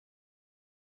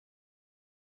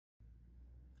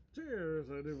Cheers,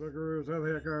 Andy Buckaroos. How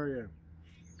the heck are you?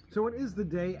 So it is the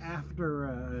day after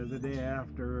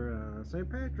St.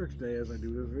 Patrick's Day as I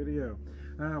do this video.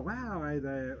 Wow, I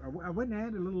went and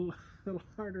had a little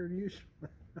harder than usual.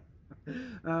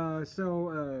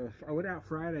 I went out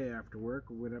Friday after work.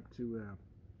 Went up to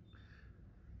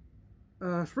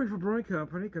Springfield Brewing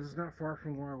Company because it's not far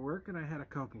from where I work, and I had a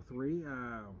couple, three.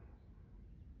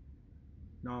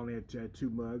 Not only had two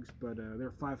mugs, but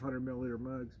they're 500 milliliter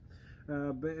mugs.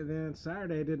 But then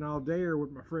Saturday I did an all-dayer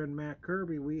with my friend Matt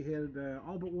Kirby. We hit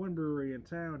all but one brewery in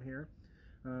town here.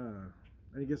 And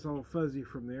it gets all fuzzy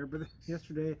from there. But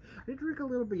yesterday, I did drink a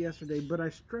little bit yesterday, but I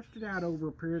stretched it out over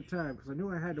a period of time because I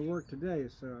knew I had to work today.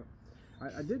 So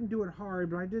I didn't do it hard,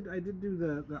 but I did do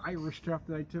the Irish stuff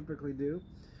that I typically do.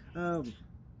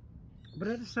 But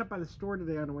I had to stop by the store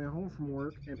today on the way home from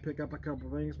work and pick up a couple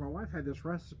of things. My wife had this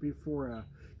recipe for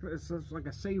it's like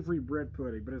a savory bread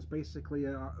pudding, but it's basically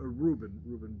a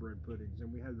Reuben bread puddings.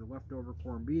 And we had the leftover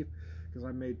corned beef because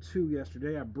I made two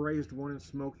yesterday. I braised one and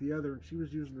smoked the other, and she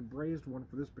was using the braised one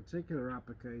for this particular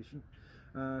application.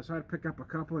 So I had to pick up a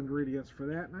couple ingredients for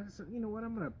that, and I said, you know what,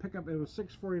 I'm going to pick up, it was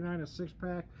 $6.49 a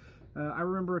six-pack. I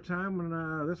remember a time when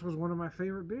this was one of my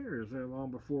favorite beers, long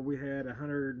before we had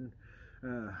 100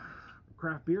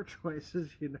 craft beer choices,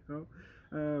 you know.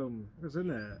 It was in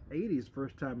the 80s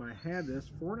first time I had this,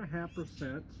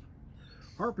 4.5%.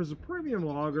 Harp is a premium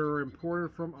lager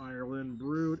imported from Ireland,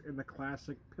 brewed in the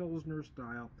classic Pilsner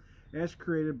style, as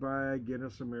created by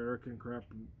Guinness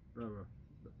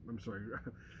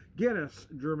Guinness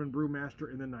German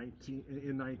brewmaster in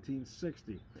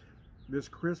 1960. This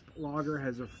crisp lager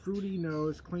has a fruity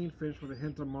nose, clean finish with a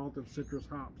hint of malt and citrus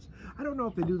hops. I don't know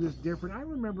if they do this different. I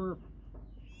remember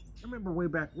way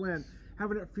back when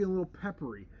having it feel a little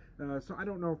peppery. So I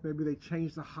don't know if maybe they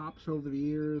changed the hops over the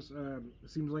years. It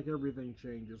seems like everything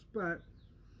changes. But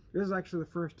this is actually the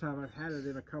first time I've had it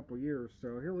in a couple years.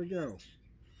 So here we go.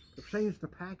 They've changed the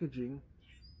packaging.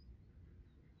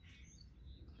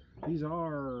 These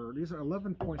are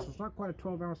 11 points. So it's not quite a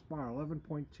 12-ounce bottle.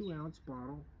 11.2-ounce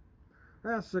bottle.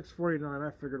 That's $6.49.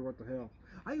 I figured, what the hell.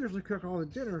 I usually cook all the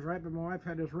dinners, right? But my wife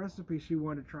had this recipe she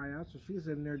wanted to try out, so she's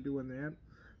in there doing that.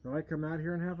 So I come out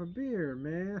here and have a beer,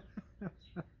 man.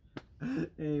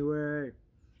 Anyway,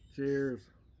 cheers.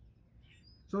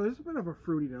 So this is a bit of a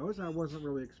fruity nose. I wasn't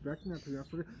really expecting that, to be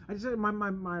honest with you. I just said my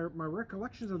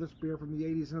recollections of this beer from the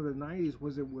 80s and the 90s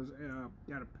was it was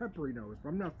got a peppery nose, but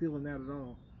I'm not feeling that at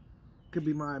all. Could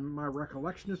be my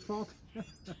recollection is faulty.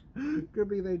 Could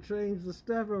be they changed the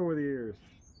stuff over the years.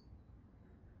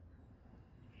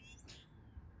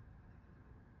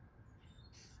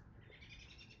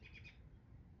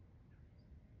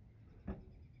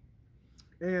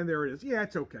 And there it is. Yeah,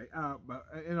 it's okay. But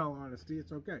in all honesty,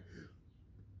 it's okay.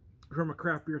 From a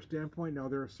craft beer standpoint, no,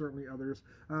 there are certainly others.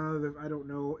 I don't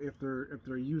know if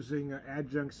they're using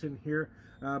adjuncts in here,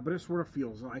 but it sort of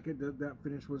feels like it. That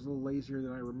finish was a little lazier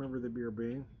than I remember the beer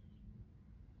being.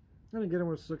 And again, it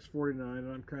was $6.49,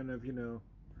 and I'm kind of, you know,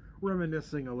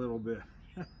 reminiscing a little bit.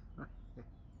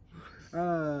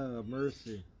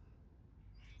 Mercy.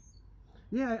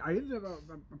 Yeah, I ended up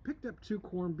I picked up two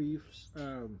corned beefs.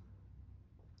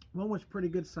 One was pretty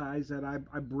good size that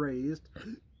I braised.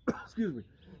 Excuse me.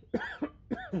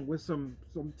 With some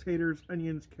taters,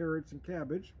 onions, carrots, and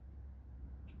cabbage.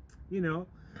 You know,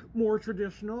 more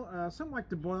traditional. Some like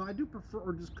to boil. I do prefer,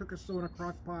 or just cook a so in a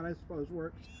crock pot, I suppose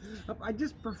works. I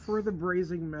just prefer the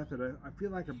braising method. I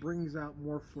feel like it brings out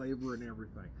more flavor and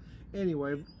everything.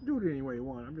 Anyway, do it any way you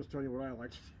want. I'm just telling you what I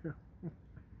like to do.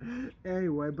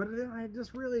 Anyway, but I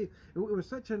just really, it was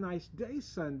such a nice day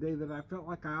Sunday that I felt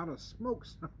like I ought to smoke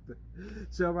something.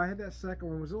 So I had that second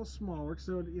one, it was a little smaller,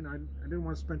 so, you know, I didn't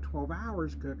want to spend 12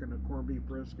 hours cooking a corned beef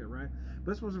brisket, right?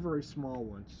 But this was a very small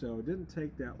one, so it didn't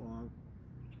take that long.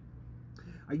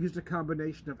 I used a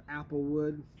combination of apple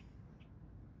wood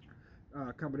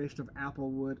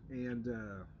and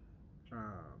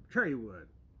cherry wood.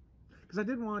 Because I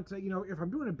didn't want to, you know, if I'm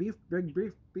doing a big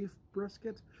beef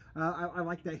brisket, I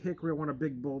like that hickory. I want a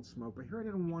big, bold smoke. But here I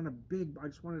didn't want a big, I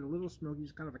just wanted a little smoky,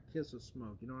 just kind of a kiss of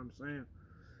smoke. You know what I'm saying?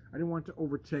 I didn't want to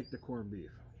overtake the corned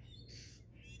beef.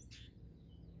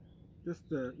 Just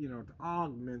to, you know, to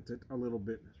augment it a little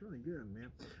bit. It's really good,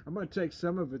 man. I'm gonna take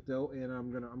some of it though, and I'm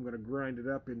gonna grind it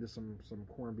up into some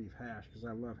corned beef hash because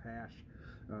I love hash,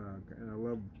 and I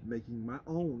love making my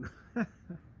own.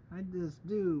 I just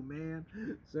do, man.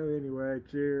 So anyway,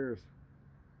 cheers.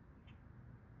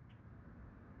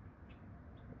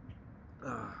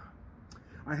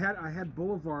 I had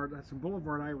some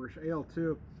Boulevard Irish Ale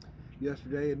too,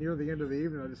 yesterday, and near the end of the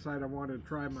evening, I decided I wanted to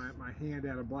try my hand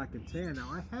at a black and tan. Now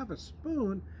I have a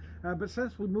spoon, but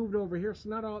since we moved over here, so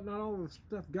not all the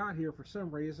stuff got here for some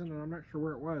reason, and I'm not sure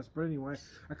where it was. But anyway,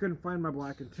 I couldn't find my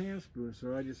black and tan spoon,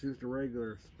 so I just used a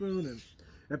regular spoon, and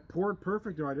it poured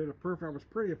perfect. I did it perfect. I was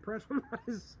pretty impressed with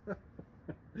myself.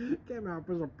 Came out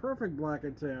as a perfect black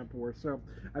and tan pour. So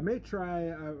I may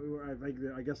try.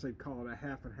 I guess they'd call it a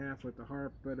half and half with the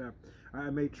Harp, but I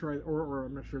may try, or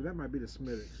I'm not sure. That might be the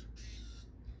Smittix.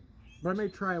 But I may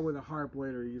try it with a Harp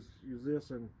later. Use this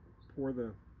and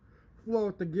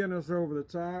float the Guinness over the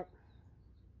top.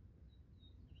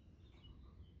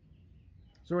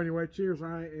 So anyway, cheers.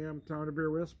 I am Tom the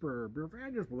Beer Whisperer. Beer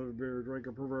fan, just believe in beer, drink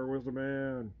and prefer wisdom,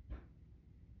 man.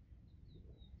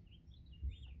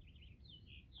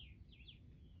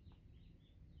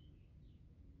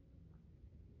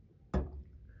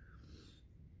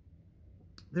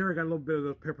 There, I got a little bit of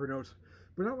those pepper notes,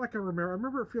 but not like I remember. I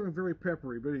remember it feeling very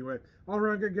peppery, but anyway, all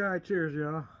around good guy. Cheers,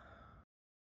 y'all.